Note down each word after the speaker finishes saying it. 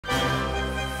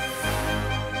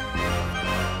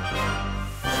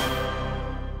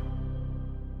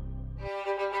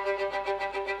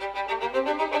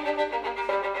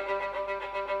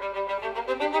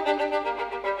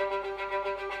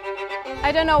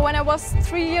I don't know, when I was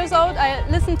 3 years old, I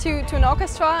listened to an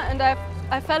orchestra and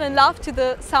I fell in love to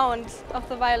the sound of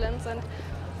the violins,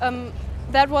 and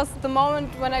that was the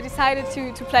moment when I decided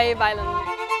to play violin.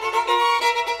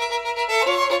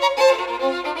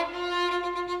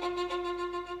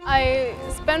 I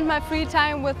spend my free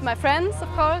time with my friends, of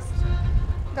course,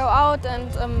 go out and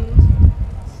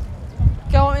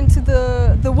go into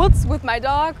the woods with my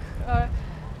dog,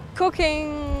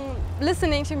 cooking,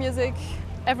 listening to music,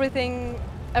 everything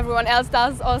everyone else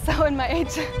does also in my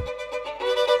age.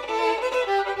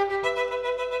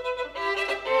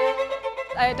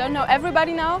 I don't know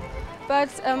everybody now, but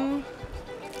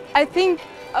I think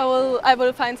I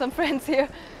will find some friends here.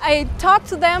 I talk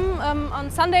to them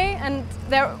on Sunday and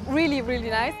they're really, really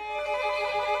nice.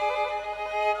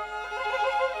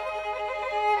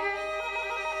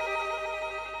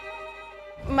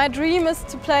 My dream is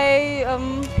to play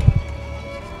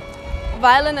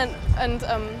violin and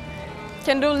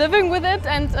can do living with it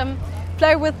and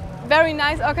play with very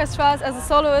nice orchestras as a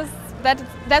soloist.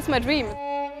 That's my dream.